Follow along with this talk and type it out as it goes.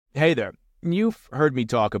Hey there. You've heard me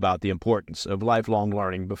talk about the importance of lifelong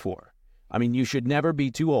learning before. You should never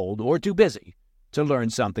be too old or too busy to learn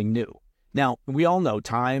something new. Now, we all know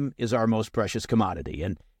time is our most precious commodity,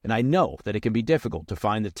 and I know that it can be difficult to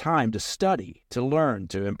find the time to study, to learn,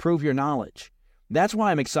 to improve your knowledge. That's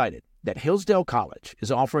why I'm excited that Hillsdale College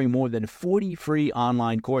is offering more than 40 free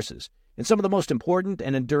online courses in some of the most important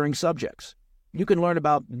and enduring subjects. You can learn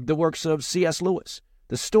about the works of C.S. Lewis,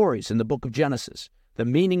 the stories in the book of Genesis, the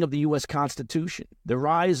meaning of the U.S. Constitution, the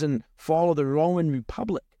rise and fall of the Roman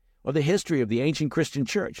Republic, or the history of the ancient Christian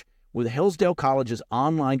church, with Hillsdale College's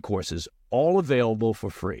online courses, all available for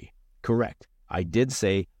free. Correct. I did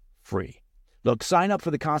say free. Look, sign up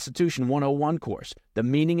for the Constitution 101 course, the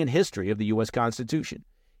meaning and history of the U.S. Constitution.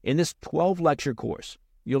 In this 12-lecture course,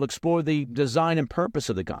 you'll explore the design and purpose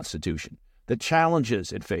of the Constitution, the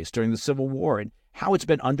challenges it faced during the Civil War, and how it's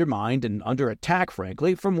been undermined and under attack,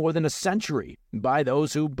 frankly, for more than a century by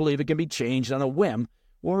those who believe it can be changed on a whim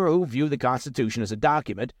or who view the Constitution as a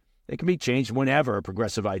document that can be changed whenever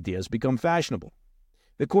progressive ideas become fashionable.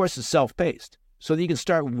 The course is self-paced, so that you can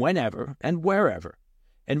start whenever and wherever.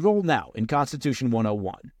 Enroll now in Constitution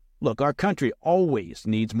 101. Look, our country always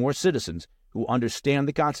needs more citizens who understand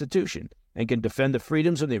the Constitution and can defend the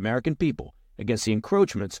freedoms of the American people against the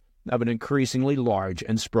encroachments of an increasingly large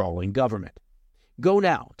and sprawling government. Go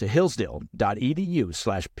now to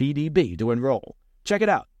hillsdale.edu/PDB to enroll. Check it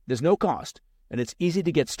out. There's no cost, and it's easy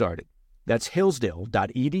to get started. That's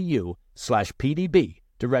hillsdale.edu/PDB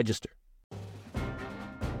to register.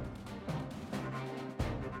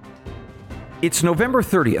 It's November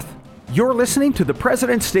 30th. You're listening to the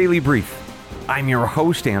President's Daily Brief. I'm your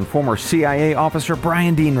host and former CIA officer,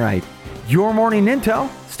 Brian Dean Wright. Your morning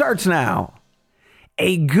intel starts now.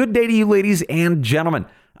 A good day to you, ladies and gentlemen.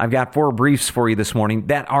 I've got 4 briefs for you this morning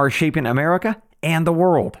that are shaping America and the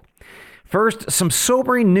world. First, some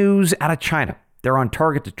sobering news out of China. They're on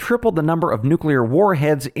target to triple the number of nuclear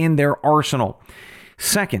warheads in their arsenal.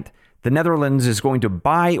 Second, the Netherlands is going to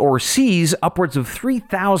buy or seize upwards of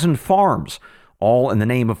 3,000 farms, all in the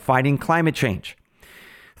name of fighting climate change.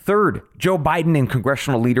 Third, Joe Biden and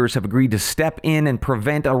congressional leaders have agreed to step in and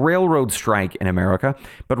prevent a railroad strike in America,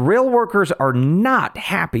 but rail workers are not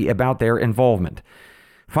happy about their involvement.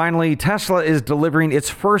 Finally, Tesla is delivering its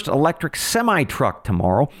first electric semi-truck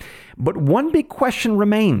tomorrow, but one big question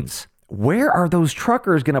remains. Where are those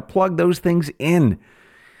truckers going to plug those things in?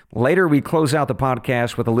 Later, we close out the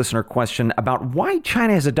podcast with a listener question about why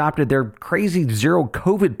China has adopted their crazy zero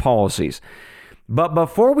COVID policies. But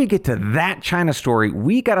before we get to that China story,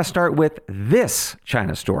 we got to start with this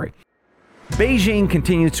China story. Beijing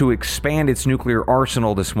continues to expand its nuclear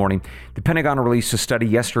arsenal this morning. The Pentagon released a study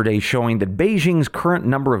yesterday showing that Beijing's current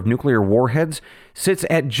number of nuclear warheads sits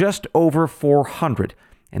at just over 400.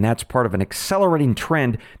 And that's part of an accelerating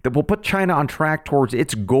trend that will put China on track towards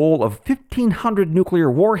its goal of 1,500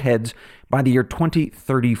 nuclear warheads by the year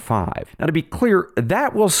 2035. Now, to be clear,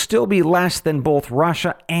 that will still be less than both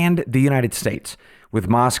Russia and the United States, with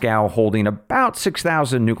Moscow holding about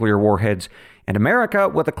 6,000 nuclear warheads and America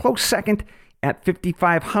with a close second at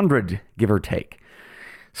 5,500, give or take.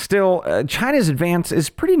 Still, China's advance is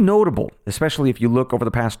pretty notable, especially if you look over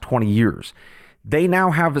the past 20 years. They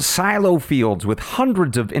now have silo fields with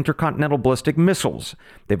hundreds of intercontinental ballistic missiles.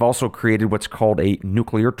 They've also created what's called a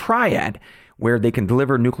nuclear triad, where they can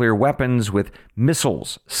deliver nuclear weapons with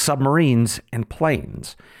missiles, submarines, and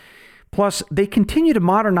planes. Plus, they continue to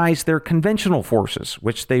modernize their conventional forces,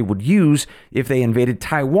 which they would use if they invaded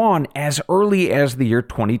Taiwan as early as the year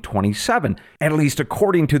 2027, at least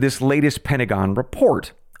according to this latest Pentagon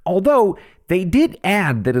report. Although they did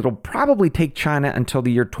add that it'll probably take China until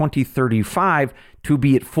the year 2035 to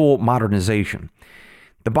be at full modernization.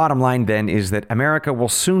 The bottom line then is that America will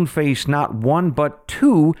soon face not one but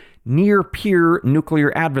 2 near-peer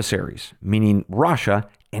nuclear adversaries, meaning Russia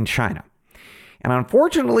and China. And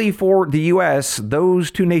unfortunately for the U.S., those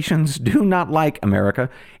 2 nations do not like America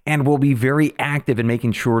and will be very active in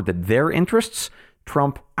making sure that their interests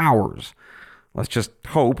trump ours. Let's just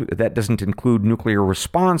hope that doesn't include nuclear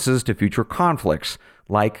responses to future conflicts,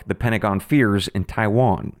 like the Pentagon fears in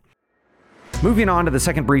Taiwan. Moving on to the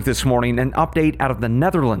second brief this morning, an update out of the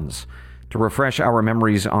Netherlands. To refresh our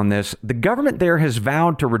memories on this, the government there has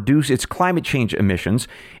vowed to reduce its climate change emissions,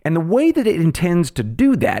 and the way that it intends to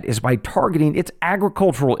do that is by targeting its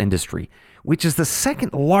agricultural industry, which is the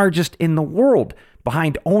second largest in the world,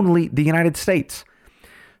 behind only the United States.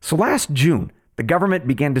 So last June, the government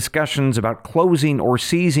began discussions about closing or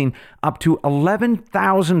seizing up to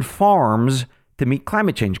 11,000 farms to meet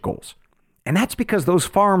climate change goals. And that's because those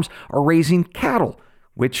farms are raising cattle,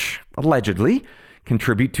 which allegedly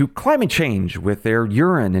contribute to climate change with their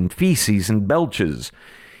urine and feces and belches.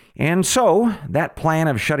 And so, that plan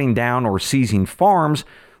of shutting down or seizing farms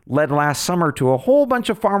led last summer to a whole bunch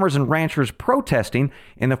of farmers and ranchers protesting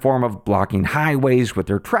in the form of blocking highways with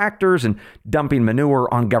their tractors and dumping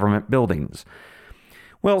manure on government buildings.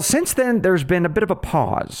 Well, since then, there's been a bit of a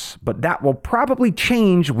pause, but that will probably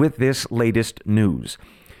change with this latest news.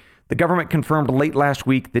 The government confirmed late last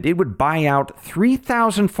week that it would buy out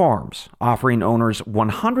 3,000 farms, offering owners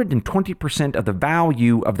 120% of the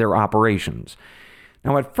value of their operations.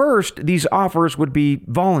 Now, at first, these offers would be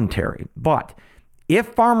voluntary, but if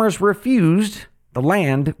farmers refused, the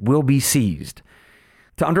land will be seized.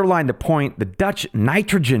 To underline the point, the Dutch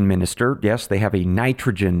nitrogen minister, yes, they have a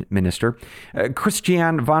nitrogen minister,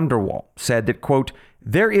 Christian van der Wal, said that, quote,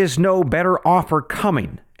 "there is no better offer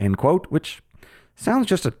coming," end quote, which sounds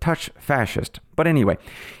just a touch fascist. But anyway,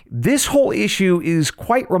 this whole issue is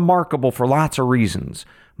quite remarkable for lots of reasons.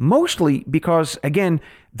 Mostly because, again,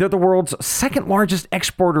 they're the world's second largest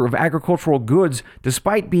exporter of agricultural goods,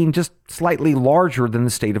 despite being just slightly larger than the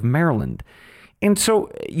state of Maryland. And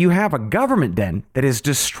so you have a government then that is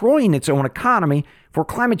destroying its own economy for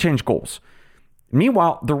climate change goals.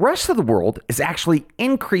 Meanwhile, the rest of the world is actually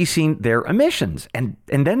increasing their emissions and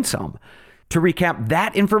then some. To recap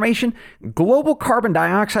that information, global carbon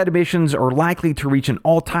dioxide emissions are likely to reach an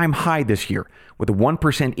all-time high this year, with a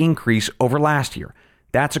 1% increase over last year.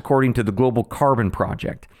 That's according to the Global Carbon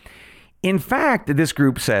Project. In fact, this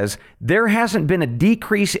group says there hasn't been a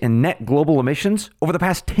decrease in net global emissions over the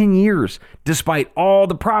past 10 years, despite all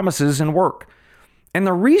the promises and work. And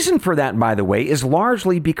the reason for that, by the way, is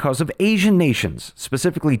largely because of Asian nations,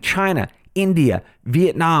 specifically China, India,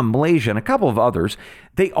 Vietnam, Malaysia, and a couple of others.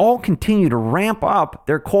 They all continue to ramp up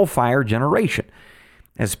their coal-fired generation.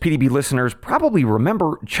 As PDB listeners probably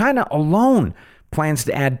remember, China alone plans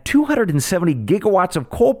to add 270 gigawatts of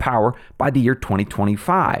coal power by the year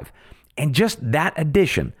 2025. And just that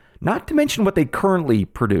addition, not to mention what they currently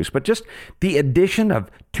produce, but just the addition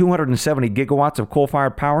of 270 gigawatts of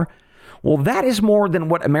coal-fired power, well, that is more than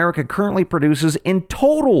what America currently produces in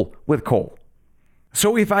total with coal.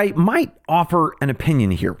 So if I might offer an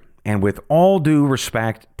opinion here, and with all due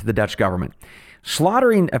respect to the Dutch government,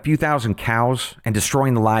 slaughtering a few thousand cows and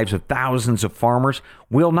destroying the lives of thousands of farmers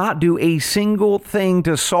will not do a single thing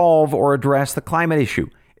to solve or address the climate issue.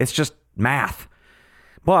 It's just math.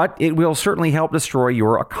 But it will certainly help destroy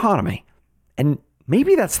your economy. And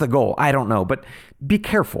maybe that's the goal. I don't know. But be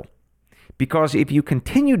careful. Because if you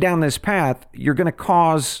continue down this path, you're going to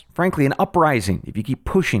cause, frankly, an uprising if you keep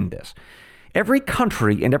pushing this. Every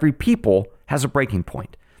country and every people has a breaking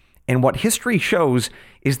point. And what history shows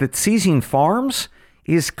is that seizing farms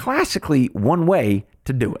is classically one way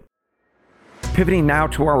to do it. Pivoting now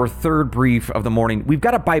to our third brief of the morning, we've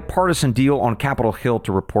got a bipartisan deal on Capitol Hill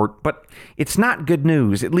to report, but it's not good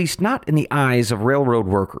news, at least not in the eyes of railroad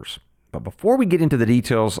workers. But before we get into the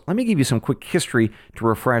details, let me give you some quick history to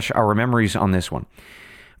refresh our memories on this one.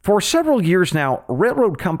 For several years now,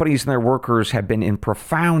 railroad companies and their workers have been in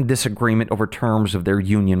profound disagreement over terms of their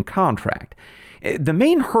union contract. The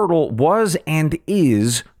main hurdle was and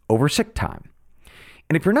is over sick time.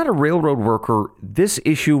 And if you're not a railroad worker, this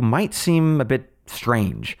issue might seem a bit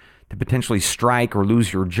strange to potentially strike or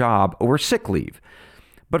lose your job over sick leave.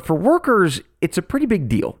 But for workers, it's a pretty big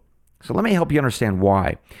deal. So let me help you understand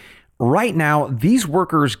why. Right now, these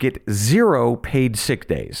workers get 0 paid sick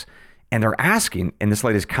days, and they're asking in this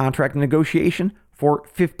latest contract negotiation for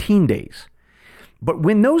 15 days. But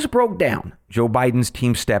when those broke down, Joe Biden's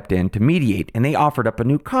team stepped in to mediate, and they offered up a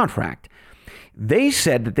new contract. They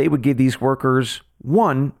said that they would give these workers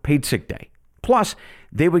 1 paid sick day. Plus,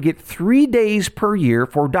 they would get 3 days per year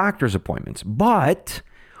for doctor's appointments, but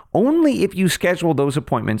only if you schedule those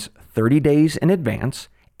appointments 30 days in advance,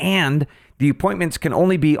 and the appointments can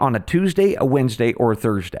only be on a Tuesday, a Wednesday, or a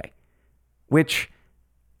Thursday. Which,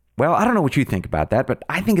 well, I don't know what you think about that, but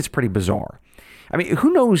I think it's pretty bizarre. I mean,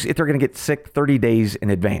 who knows if they're going to get sick 30 days in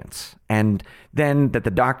advance, and then that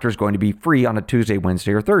the doctor is going to be free on a Tuesday,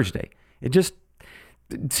 Wednesday, or Thursday. It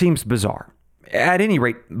seems bizarre. At any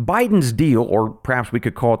rate, Biden's deal, or perhaps we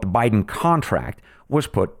could call it the Biden contract, was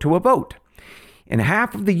put to a vote. And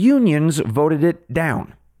half of the unions voted it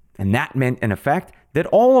down. And that meant, in effect, that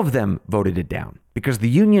all of them voted it down because the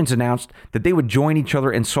unions announced that they would join each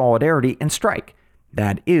other in solidarity and strike.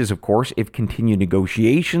 That is, of course, if continued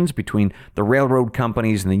negotiations between the railroad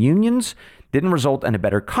companies and the unions didn't result in a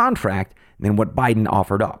better contract than what Biden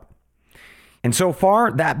offered up. And so far,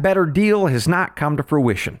 that better deal has not come to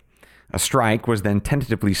fruition. A strike was then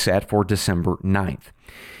tentatively set for December 9th.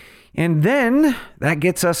 And then that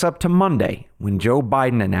gets us up to Monday, when Joe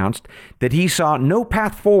Biden announced that he saw no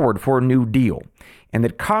path forward for a new deal, and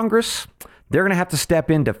that Congress, they're going to have to step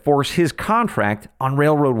in to force his contract on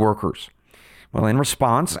railroad workers. Well, in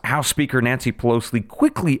response, House Speaker Nancy Pelosi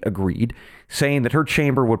quickly agreed, saying that her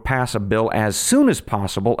chamber would pass a bill as soon as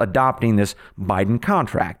possible adopting this Biden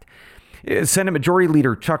contract. Senate Majority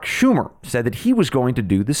Leader Chuck Schumer said that he was going to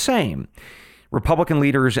do the same. Republican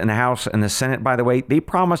leaders in the House and the Senate, by the way, they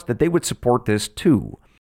promised that they would support this too.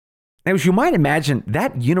 Now, as you might imagine,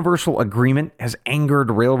 that universal agreement has angered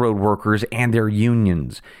railroad workers and their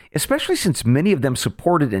unions, especially since many of them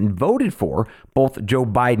supported and voted for both Joe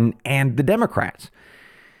Biden and the Democrats.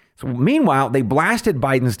 So meanwhile, they blasted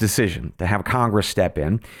Biden's decision to have Congress step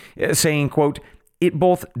in, saying, quote, "It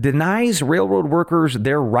both denies railroad workers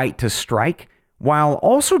their right to strike while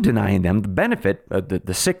also denying them the benefit,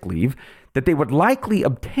 the sick leave, that they would likely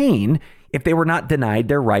obtain if they were not denied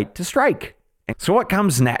their right to strike." So what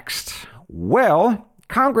comes next? Well,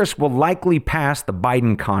 Congress will likely pass the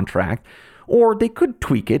Biden contract, or they could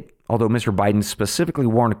tweak it, although Mr. Biden specifically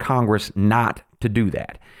warned Congress not to do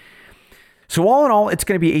that. So all in all, it's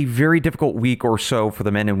going to be a very difficult week or so for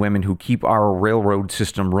the men and women who keep our railroad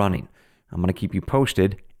system running. I'm going to keep you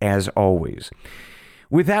posted, as always.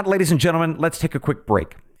 With that, ladies and gentlemen, let's take a quick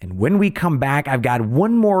break. And when we come back, I've got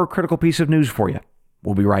one more critical piece of news for you.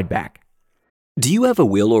 We'll be right back. Do you have a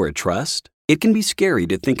will or a trust? It can be scary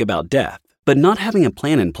to think about death, but not having a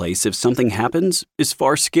plan in place if something happens is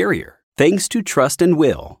far scarier. Thanks to Trust and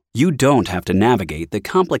Will, you don't have to navigate the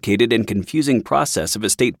complicated and confusing process of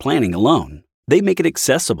estate planning alone. They make it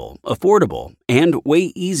accessible, affordable, and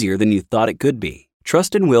way easier than you thought it could be.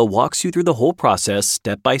 Trust and Will walks you through the whole process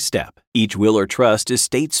step by step. Each will or trust is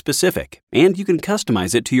state-specific, and you can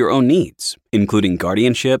customize it to your own needs, including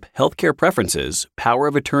guardianship, healthcare preferences, power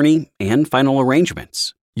of attorney, and final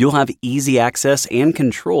arrangements. You'll have easy access and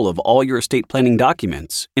control of all your estate planning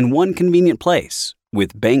documents in one convenient place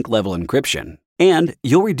with bank-level encryption. And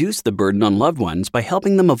you'll reduce the burden on loved ones by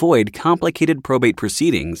helping them avoid complicated probate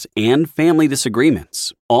proceedings and family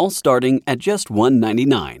disagreements, all starting at just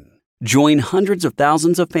 $199. Join hundreds of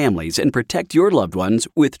thousands of families and protect your loved ones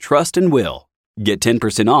with Trust and Will. Get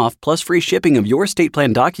 10% off plus free shipping of your estate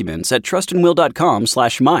plan documents at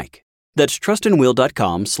trustandwill.com/Mike. That's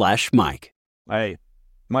trustandwill.com/Mike. Hey,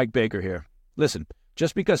 Mike Baker here. Listen,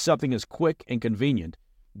 just because something is quick and convenient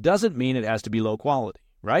doesn't mean it has to be low quality,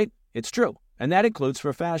 right? It's true, and that includes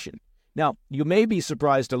for fashion. Now, you may be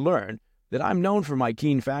surprised to learn that I'm known for my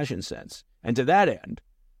keen fashion sense, and to that end,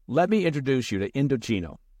 let me introduce you to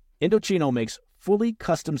Indochino. Indochino makes fully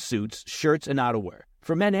custom suits, shirts, and outerwear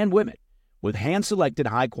for men and women with hand-selected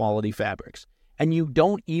high-quality fabrics, and you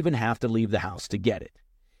don't even have to leave the house to get it.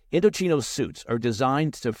 Indochino's suits are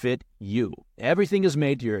designed to fit you. Everything is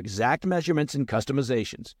made to your exact measurements and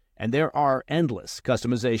customizations, and there are endless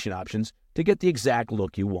customization options to get the exact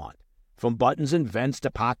look you want. From buttons and vents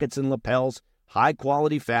to pockets and lapels,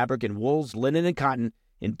 high-quality fabric in wools, linen, and cotton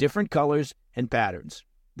in different colors and patterns.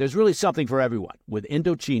 There's really something for everyone with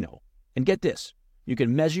Indochino. And get this, you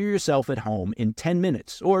can measure yourself at home in 10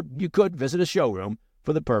 minutes, or you could visit a showroom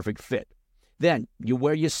for the perfect fit. Then you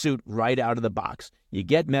wear your suit right out of the box. You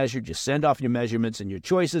get measured, you send off your measurements and your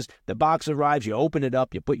choices, the box arrives, you open it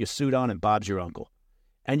up, you put your suit on, and Bob's your uncle.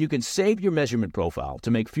 And you can save your measurement profile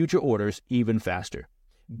to make future orders even faster.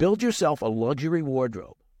 Build yourself a luxury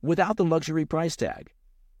wardrobe without the luxury price tag.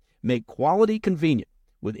 Make quality convenient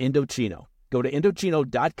with Indochino. Go to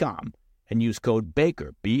Indochino.com and use code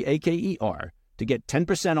BAKER, B-A-K-E-R, to get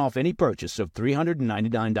 10% off any purchase of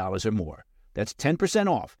 $399 or more. That's 10%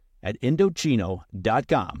 off at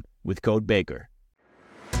Indochino.com with code BAKER.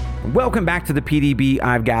 Welcome back to the PDB.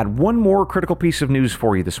 I've got one more critical piece of news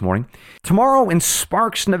for you this morning. Tomorrow in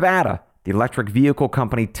Sparks, Nevada, the electric vehicle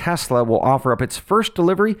company Tesla will offer up its first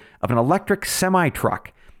delivery of an electric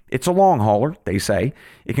semi-truck. It's a long hauler, they say.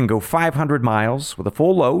 It can go 500 miles with a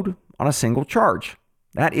full load on a single charge.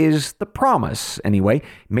 That is the promise, anyway,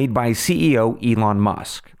 made by CEO Elon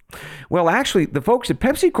Musk. Well, actually, the folks at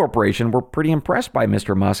Pepsi Corporation were pretty impressed by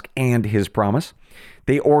Mr. Musk and his promise.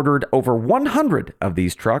 They ordered over 100 of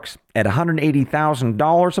these trucks at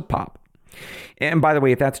 $180,000 a pop. And by the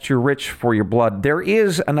way, if that's too rich for your blood, there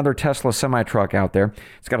is another Tesla semi-truck out there.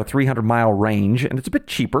 It's got a 300-mile range, and it's a bit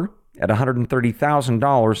cheaper at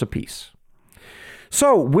 $130,000 a piece.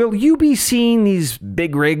 So, will you be seeing these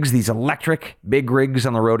big rigs, these electric big rigs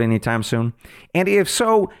on the road anytime soon? And if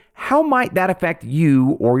so, how might that affect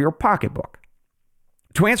you or your pocketbook?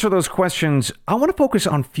 To answer those questions, I want to focus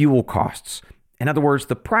on fuel costs. In other words,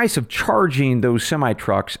 the price of charging those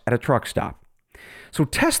semi-trucks at a truck stop. So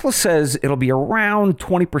Tesla says it'll be around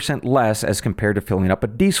 20% less as compared to filling up a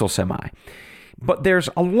diesel semi. But there's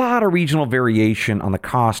a lot of regional variation on the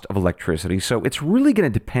cost of electricity, so it's really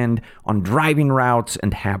going to depend on driving routes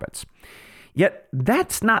and habits. Yet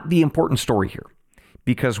that's not the important story here,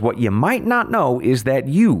 because what you might not know is that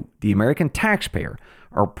you, the American taxpayer,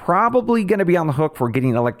 are probably going to be on the hook for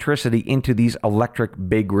getting electricity into these electric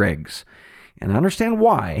big rigs. And to understand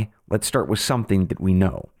why, let's start with something that we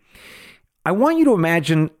know. I want you to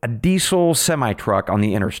imagine a diesel semi-truck on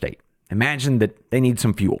the interstate. Imagine that they need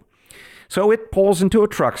some fuel. So it pulls into a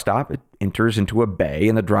truck stop, it enters into a bay,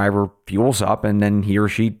 and the driver fuels up, and then he or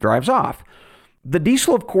she drives off. The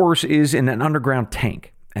diesel, of course, is in an underground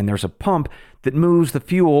tank, and there's a pump that moves the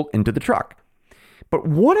fuel into the truck. But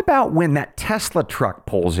what about when that Tesla truck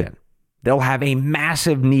pulls in? They'll have a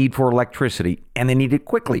massive need for electricity, and they need it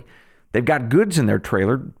quickly. They've got goods in their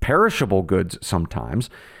trailer, perishable goods sometimes,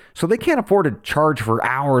 so they can't afford to charge for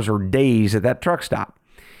hours or days at that truck stop.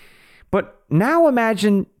 But now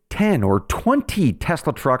imagine 10 or 20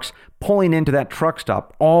 Tesla trucks pulling into that truck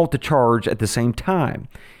stop, all to charge at the same time.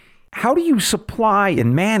 How do you supply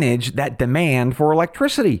and manage that demand for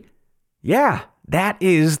electricity? Yeah, that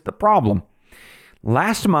is the problem.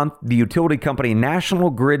 Last month, the utility company National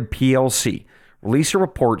Grid PLC released a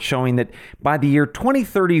report showing that by the year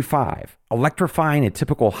 2035, electrifying a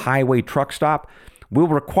typical highway truck stop will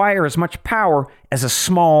require as much power as a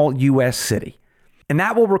small U.S. city. And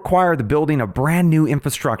that will require the building of brand new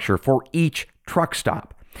infrastructure for each truck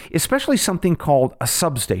stop, especially something called a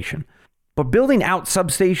substation. But building out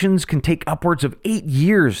substations can take upwards of 8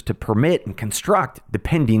 years to permit and construct,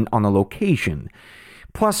 depending on the location.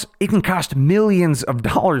 Plus, it can cost millions of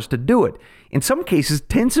dollars to do it, in some cases,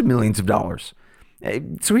 tens of millions of dollars.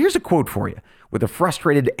 So here's a quote for you, with a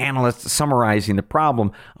frustrated analyst summarizing the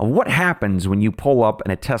problem of what happens when you pull up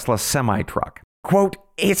in a Tesla semi-truck. Quote,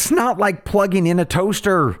 "It's not like plugging in a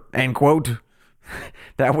toaster," end quote.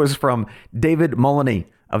 That was from David Mullany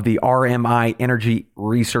of the RMI Energy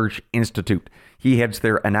Research Institute. He heads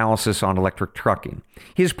their analysis on electric trucking.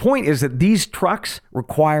 His point is that these trucks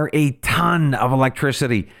require a ton of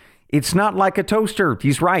electricity. It's not like a toaster,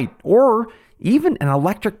 he's right, or even an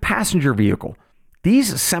electric passenger vehicle.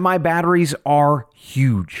 These semi-batteries are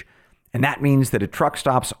huge. And that means that at truck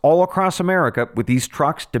stops all across America, with these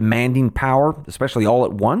trucks demanding power, especially all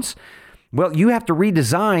at once, well, you have to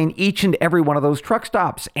redesign each and every one of those truck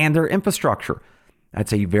stops and their infrastructure.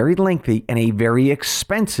 That's a very lengthy and a very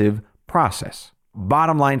expensive process.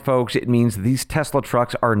 Bottom line, folks, it means these Tesla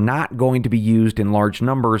trucks are not going to be used in large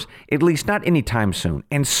numbers, at least not anytime soon,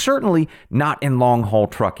 and certainly not in long-haul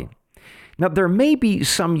trucking. Now, there may be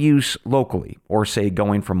some use locally, or say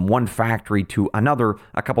going from one factory to another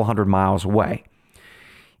a couple hundred miles away.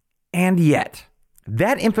 And yet,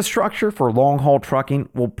 that infrastructure for long-haul trucking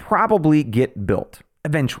will probably get built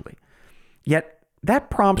eventually. Yet, that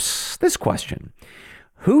prompts this question.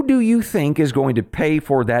 Who do you think is going to pay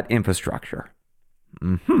for that infrastructure?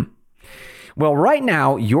 Well, right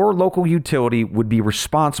now, your local utility would be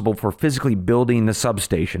responsible for physically building the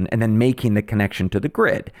substation and then making the connection to the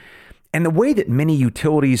grid. And the way that many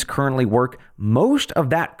utilities currently work, most of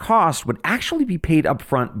that cost would actually be paid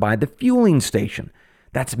upfront by the fueling station.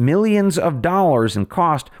 That's millions of dollars in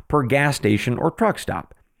cost per gas station or truck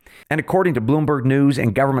stop. And according to Bloomberg News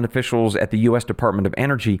and government officials at the U.S. Department of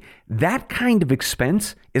Energy, that kind of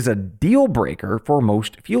expense is a deal breaker for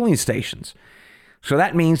most fueling stations. So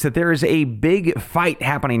that means that there is a big fight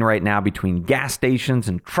happening right now between gas stations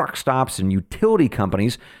and truck stops and utility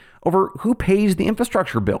companies over who pays the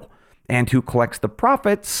infrastructure bill and who collects the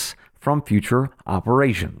profits from future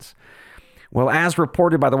operations. Well, as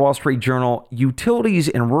reported by the Wall Street Journal, utilities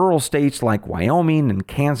in rural states like Wyoming and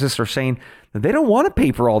Kansas are saying that they don't want to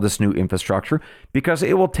pay for all this new infrastructure because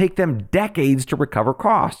it will take them decades to recover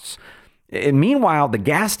costs. And meanwhile, the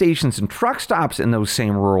gas stations and truck stops in those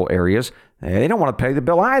same rural areas, they don't want to pay the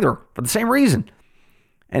bill either for the same reason.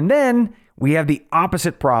 And then we have the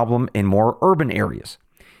opposite problem in more urban areas.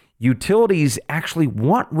 Utilities actually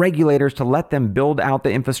want regulators to let them build out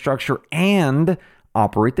the infrastructure and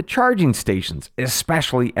operate the charging stations,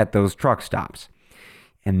 especially at those truck stops.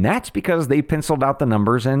 And that's because they penciled out the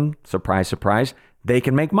numbers and, surprise, surprise, they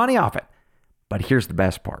can make money off it. But here's the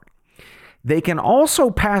best part. They can also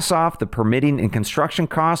pass off the permitting and construction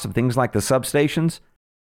costs of things like the substations.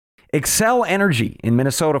 Xcel Energy in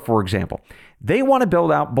Minnesota, for example, they want to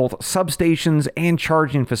build out both substations and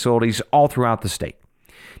charging facilities all throughout the state.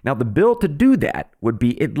 Now, the bill to do that would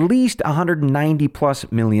be at least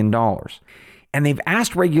 $190+ million. And they've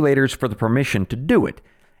asked regulators for the permission to do it.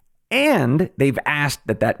 And they've asked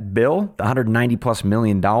that bill, the $190+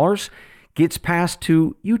 million, gets passed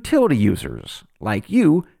to utility users like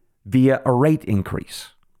you via a rate increase.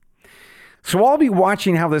 So I'll be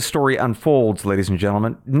watching how this story unfolds, ladies and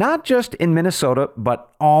gentlemen, not just in Minnesota,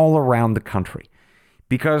 but all around the country,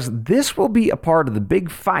 because this will be a part of the big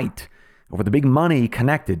fight over the big money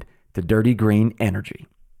connected to dirty green energy.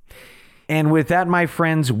 And with that, my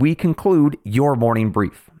friends, we conclude your morning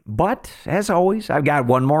brief. But as always, I've got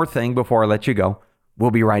one more thing before I let you go.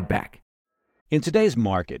 We'll be right back. In today's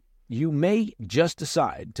market, you may just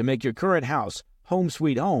decide to make your current house home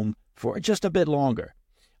sweet home for just a bit longer.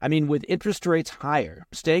 I mean, with interest rates higher,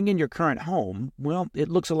 staying in your current home, well, it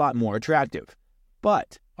looks a lot more attractive.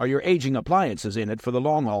 But are your aging appliances in it for the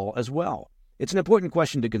long haul as well? It's an important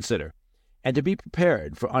question to consider. And to be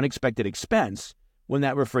prepared for unexpected expense when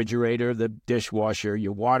that refrigerator, the dishwasher,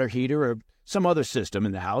 your water heater, or some other system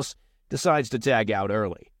in the house decides to tag out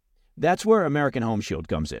early. That's where American Home Shield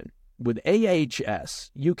comes in. With AHS,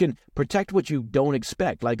 you can protect what you don't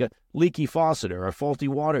expect, like a leaky faucet or a faulty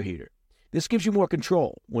water heater. This gives you more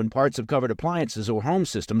control when parts of covered appliances or home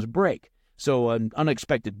systems break, so an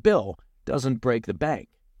unexpected bill doesn't break the bank.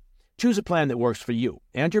 Choose a plan that works for you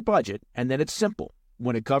and your budget, and then it's simple.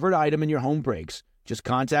 When a covered item in your home breaks, just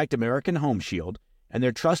contact American Home Shield, and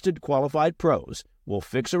their trusted, qualified pros will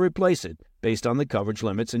fix or replace it based on the coverage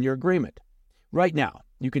limits in your agreement. Right now,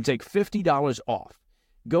 you can take $50 off.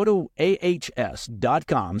 Go to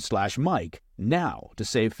ahs.com/Mike now to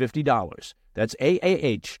save $50. That's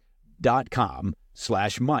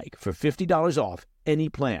AAH.com/Mike for $50 off any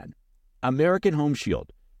plan. American Home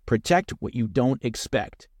Shield. Protect what you don't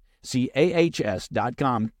expect. See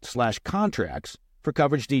ahs.com/contracts for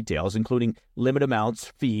coverage details, including limit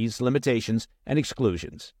amounts, fees, limitations, and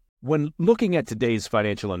exclusions. When looking at today's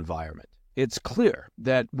financial environment, it's clear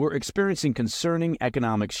that we're experiencing concerning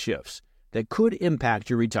economic shifts that could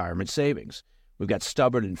impact your retirement savings. We've got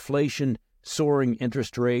stubborn inflation, soaring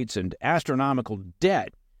interest rates, and astronomical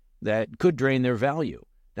debt that could drain their value.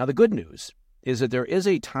 Now, the good news is that there is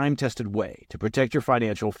a time-tested way to protect your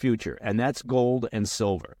financial future, and that's gold and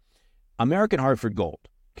silver. American Hartford Gold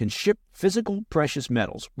can ship physical precious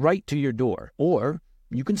metals right to your door, or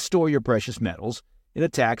you can store your precious metals in a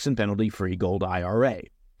tax and penalty-free gold IRA.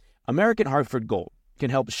 American Hartford Gold can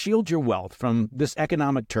help shield your wealth from this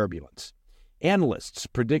economic turbulence. Analysts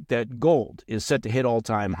predict that gold is set to hit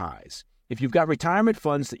all-time highs. If you've got retirement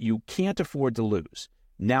funds that you can't afford to lose,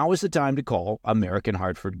 now is the time to call American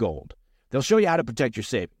Hartford Gold. They'll show you how to protect your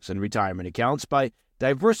savings and retirement accounts by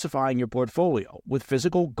diversifying your portfolio with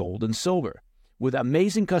physical gold and silver. With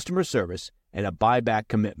amazing customer service and a buyback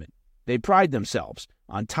commitment. They pride themselves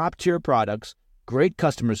on top-tier products, great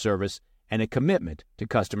customer service, and a commitment to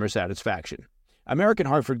customer satisfaction. American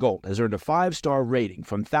Hartford Gold has earned a 5-star rating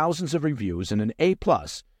from thousands of reviews and an A+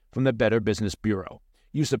 from the Better Business Bureau.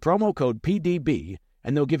 Use the promo code PDB,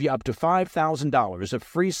 and they'll give you up to $5,000 of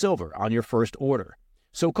free silver on your first order.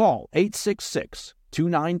 So call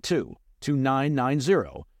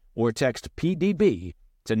 866-292-2990 or text PDB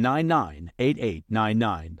to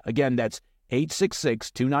 998899. Again, that's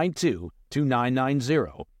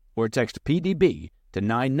 866-292-2990 or text PDB to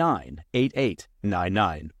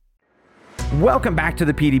 998899. Welcome back to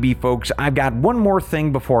the PDB, folks. I've got one more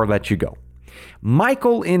thing before I let you go.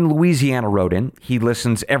 Michael in Louisiana wrote in. He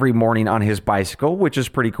listens every morning on his bicycle, which is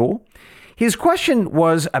pretty cool. His question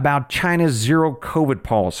was about China's zero COVID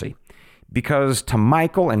policy, because to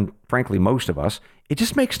Michael, and frankly most of us, it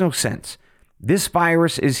just makes no sense. This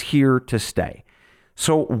virus is here to stay.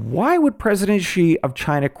 So why would President Xi of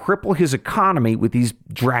China cripple his economy with these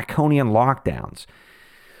draconian lockdowns?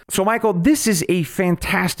 So, Michael, this is a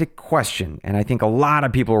fantastic question, and I think a lot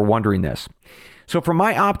of people are wondering this. So from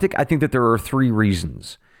my optic, I think that there are 3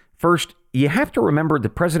 reasons. First, you have to remember that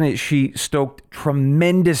President Xi stoked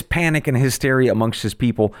tremendous panic and hysteria amongst his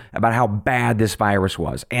people about how bad this virus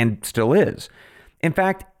was, and still is. In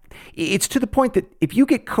fact, it's to the point that if you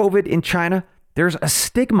get COVID in China, there's a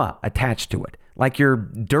stigma attached to it, like you're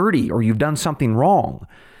dirty or you've done something wrong.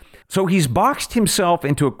 So he's boxed himself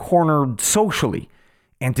into a corner socially.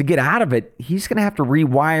 And to get out of it, he's going to have to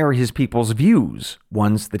rewire his people's views,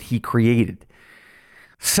 ones that he created.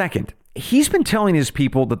 Second, he's been telling his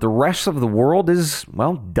people that the rest of the world is,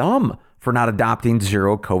 well, dumb for not adopting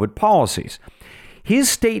zero COVID policies.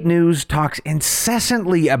 His state news talks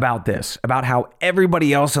incessantly about this, about how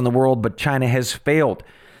everybody else in the world but China has failed.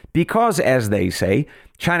 Because, as they say,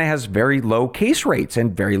 China has very low case rates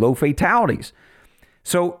and very low fatalities.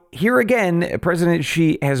 So here again, President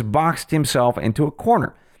Xi has boxed himself into a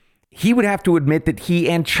corner. He would have to admit that he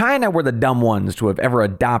and China were the dumb ones to have ever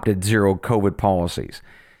adopted zero COVID policies.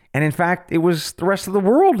 And in fact, it was the rest of the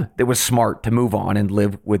world that was smart to move on and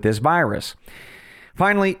live with this virus.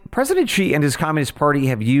 Finally, President Xi and his Communist Party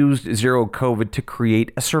have used zero COVID to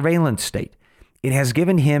create a surveillance state. It has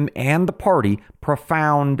given him and the party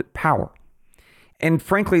profound power. And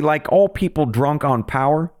frankly, like all people drunk on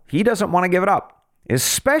power, he doesn't want to give it up,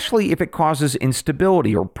 especially if it causes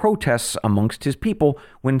instability or protests amongst his people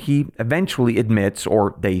when he eventually admits,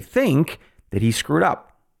 or they think, that he screwed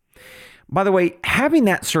up. By the way, having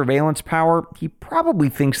that surveillance power, he probably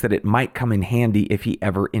thinks that it might come in handy if he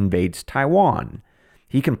ever invades Taiwan.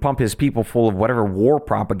 He can pump his people full of whatever war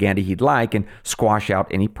propaganda he'd like and squash out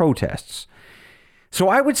any protests. So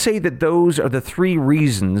I would say that those are the three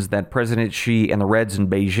reasons that President Xi and the Reds in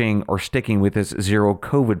Beijing are sticking with this zero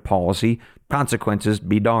COVID policy. Consequences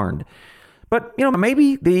be darned. But,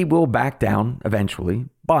 maybe they will back down eventually.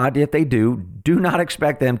 But if they do, do not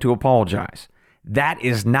expect them to apologize. That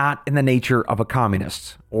is not in the nature of a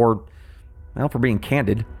communist or, well, for being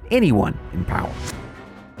candid, anyone in power.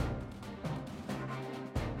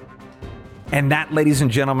 And that, ladies and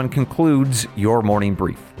gentlemen, concludes your morning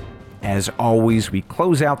brief. As always, we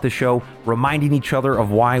close out the show reminding each other of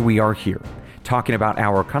why we are here, talking about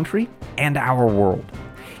our country and our world.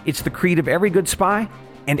 It's the creed of every good spy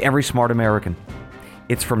and every smart American.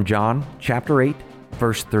 It's from John chapter 8,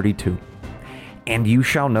 verse 32. And you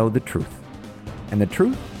shall know the truth, and the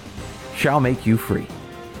truth shall make you free.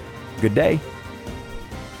 Good day.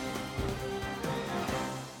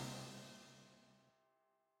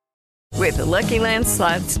 With the Lucky Land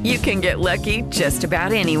Slots, you can get lucky just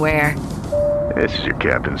about anywhere. This is your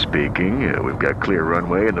captain speaking. We've got clear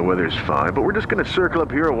runway and the weather's fine, but we're just going to circle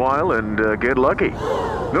up here a while and get lucky.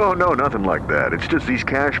 No, nothing like that. It's just these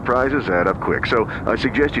cash prizes add up quick. So I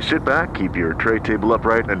suggest you sit back, keep your tray table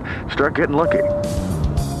upright, and start getting lucky.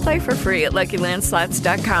 Play for free at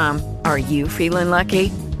LuckyLandSlots.com. Are you feeling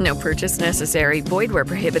lucky? No purchase necessary. Void where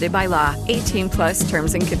prohibited by law. 18+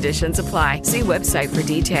 terms and conditions apply. See website for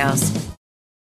details.